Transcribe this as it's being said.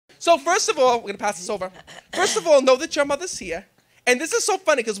So first of all, we're going to pass this over. First of all, know that your mother's here. And this is so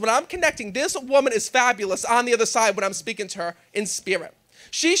funny because when I'm connecting, this woman is fabulous on the other side when I'm speaking to her in spirit.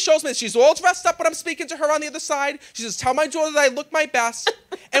 She shows me that she's all dressed up when I'm speaking to her on the other side. She says, tell my daughter that I look my best.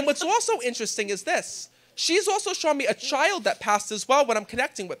 And what's also interesting is this. She's also showing me a child that passed as well when I'm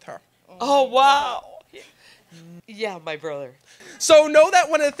connecting with her. Oh, wow. Yeah, my brother. So know that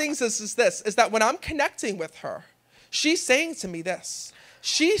one of the things is that when I'm connecting with her, she's saying to me this.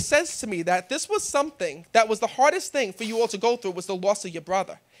 She says to me that this was something that was the hardest thing for you all to go through was the loss of your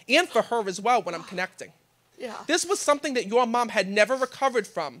brother. And for her as well when I'm connecting. Yeah. This was something that your mom had never recovered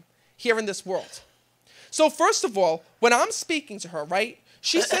from here in this world. So first of all, when I'm speaking to her, right,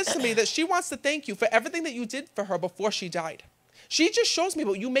 she says to me that she wants to thank you for everything that you did for her before she died. She just shows me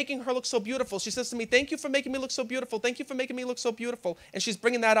about you making her look so beautiful. She says to me, thank you for making me look so beautiful. Thank you for making me look so beautiful. And she's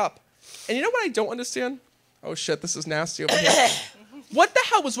bringing that up. And you know what I don't understand? Oh, shit, this is nasty over here. What the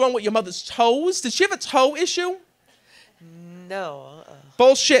hell was wrong with your mother's toes? Did she have a toe issue? No.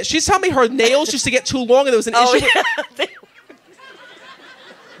 Bullshit. She's telling me her nails used to get too long and there was an issue. Yeah.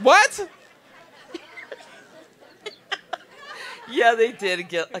 What? Yeah, they did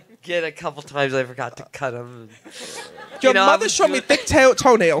get a couple times. I forgot to cut them. Your mother showed me thick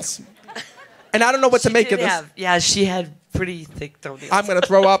toenails. And I don't know what to make of this. Yeah, she had pretty thick toenails. I'm going to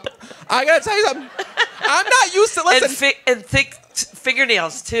throw up. I got to tell you something. I'm not used to, listen. And thick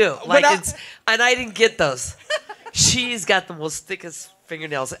fingernails, too. And I didn't get those. She's got the most thickest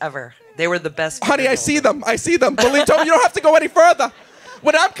fingernails ever. They were the best. Honey, I see them. I see them. Believe me, you don't have to go any further.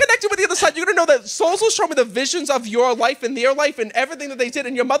 When I'm connected with the other side, you're going to know that souls will show me the visions of your life and their life and everything that they did.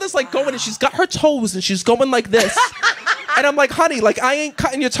 And your mother's like going and she's got her toes and she's going like this. And I'm like, honey, like I ain't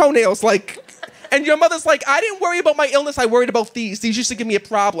cutting your toenails. Like, and your mother's like, I didn't worry about my illness. I worried about these. These used to give me a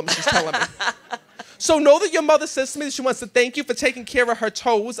problem, she's telling me. So know that your mother says to me that she wants to thank you for taking care of her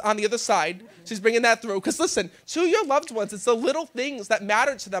toes on the other side. She's bringing that through. Because listen, to your loved ones, it's the little things that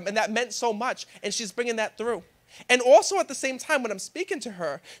mattered to them and that meant so much. And she's bringing that through. And also at the same time, when I'm speaking to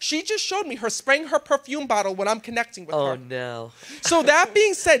her, she just showed me her spraying her perfume bottle when I'm connecting with her. Oh, no. So that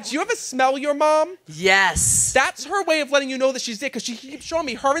being said, do you ever smell your mom? Yes. That's her way of letting you know that she's there because she keeps showing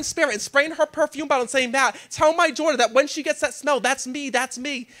me her in spirit and spraying her perfume bottle and saying, Matt, tell my daughter that when she gets that smell, that's me, that's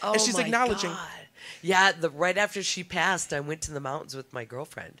me. Oh, and she's acknowledging. God. Yeah, right after she passed, I went to the mountains with my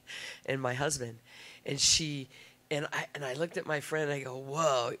girlfriend and my husband. And I looked at my friend and I go,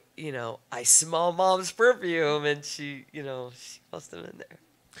 whoa, I smell Mom's perfume. And she must have been there.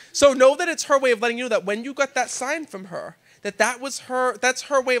 So know that it's her way of letting you know that when you got that sign from her, that's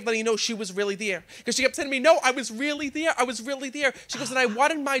her way of letting you know she was really there. Because she kept saying to me, no, I was really there. I was really there. She goes, and I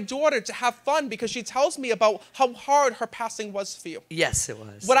wanted my daughter to have fun because she tells me about how hard her passing was for you. Yes, it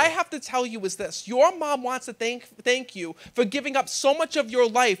was. What I have to tell you is this. Your mom wants to thank you for giving up so much of your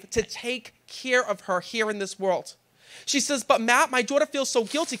life to take care of her here in this world. She says, but Matt, my daughter feels so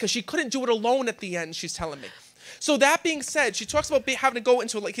guilty because she couldn't do it alone at the end, she's telling me. So that being said, she talks about having to go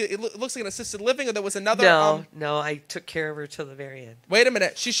into, like, it looks like an assisted living, or there was another... No, I took care of her till the very end. Wait a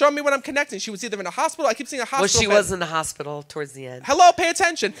minute. She's showing me when I'm connecting. She was either in a hospital. I keep seeing a hospital. Well, she was in the hospital towards the end. Hello, pay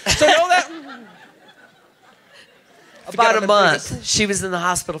attention. So know that... About a month. She was in the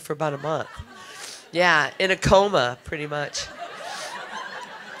hospital for about a month. Yeah, in a coma, pretty much.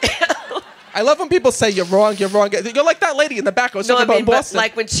 I love when people say you're wrong, you're wrong. You're like that lady in the back I was talking about in Boston.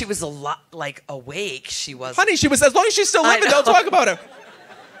 Like when she was awake, she was. Honey, she was, as long as she's still living, don't talk about her.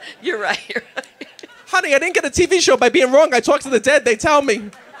 You're right. Honey, I didn't get a TV show by being wrong. I talk to the dead, they tell me.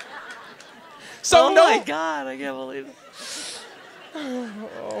 So oh my God, I can't believe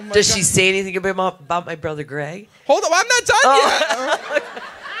it. Does she say anything about my brother Greg? Hold on, I'm not done yet.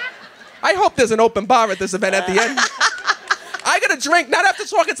 I hope there's an open bar at this event at the end. I got a drink, not after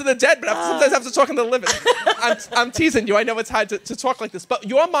talking to the dead, but sometimes after talking to the living. I'm teasing you. I know it's hard to talk like this. But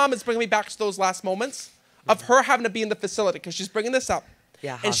your mom is bringing me back to those last moments of her having to be in the facility because she's bringing this up.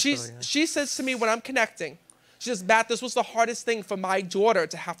 Yeah, and she says to me when I'm connecting, she says, Matt, this was the hardest thing for my daughter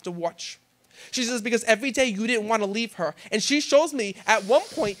to have to watch. She says, because every day you didn't want to leave her. And she shows me, at one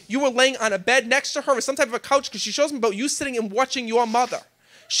point, you were laying on a bed next to her or some type of a couch because she shows me about you sitting and watching your mother.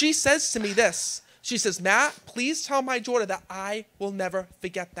 She says to me this. She says, Matt, please tell my daughter that I will never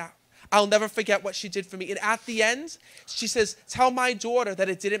forget that. I'll never forget what she did for me. And at the end, she says, tell my daughter that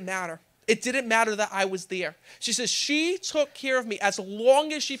it didn't matter. It didn't matter that I was there. She says, she took care of me as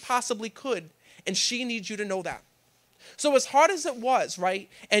long as she possibly could, and she needs you to know that. So as hard as it was, right,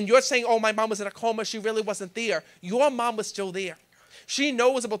 and you're saying, oh, my mom was in a coma, she really wasn't there, your mom was still there. She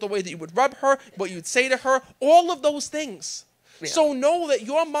knows about the way that you would rub her, what you would say to her, all of those things. Yeah. So know that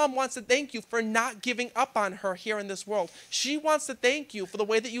your mom wants to thank you for not giving up on her here in this world. She wants to thank you for the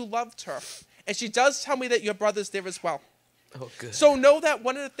way that you loved her. And she does tell me that your brother's there as well. Oh, good. So know that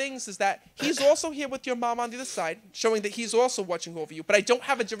one of the things is that he's also here with your mom on the other side, showing that he's also watching over you. But I don't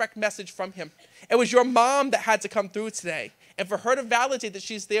have a direct message from him. It was your mom that had to come through today. And for her to validate that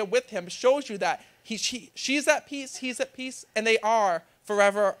she's there with him shows you that she's at peace, he's at peace, and they are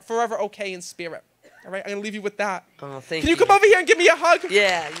forever okay in spirit. All right, I'm going to leave you with that. Oh, thank you. Can you come over here and give me a hug?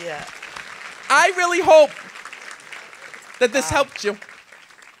 Yeah, yeah. I really hope that this helped you.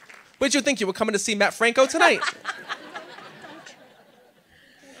 What did you think? You were coming to see Matt Franco tonight?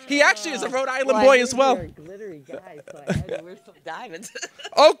 He actually is a Rhode Island boy as well. You're a glittery guy, so I had to wear some diamonds.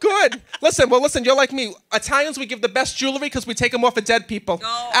 Oh, good. Listen, you're like me. Italians, we give the best jewelry because we take them off of dead people.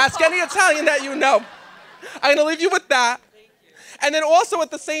 Oh. Ask any Italian that you know. I'm going to leave you with that. Thank you. And then also at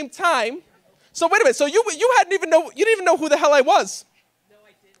the same time, so wait a minute. So you didn't even know who the hell I was. No,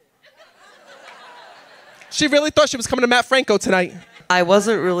 I didn't. She really thought she was coming to Matt Franco tonight. I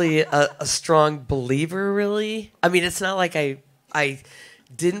wasn't really a strong believer, really. I mean, it's not like I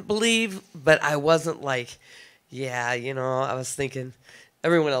didn't believe, but I wasn't like, yeah, I was thinking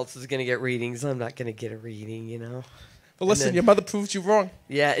everyone else is going to get readings. I'm not going to get a reading, But listen, your mother proved you wrong.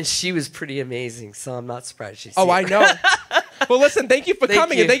 Yeah, and she was pretty amazing, so I'm not surprised she's Oh, here. I know. Well, listen, thank you for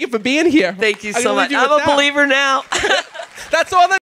coming and thank you for being here. Thank you I'm so gonna leave much. you with I'm a that. believer now. That's all that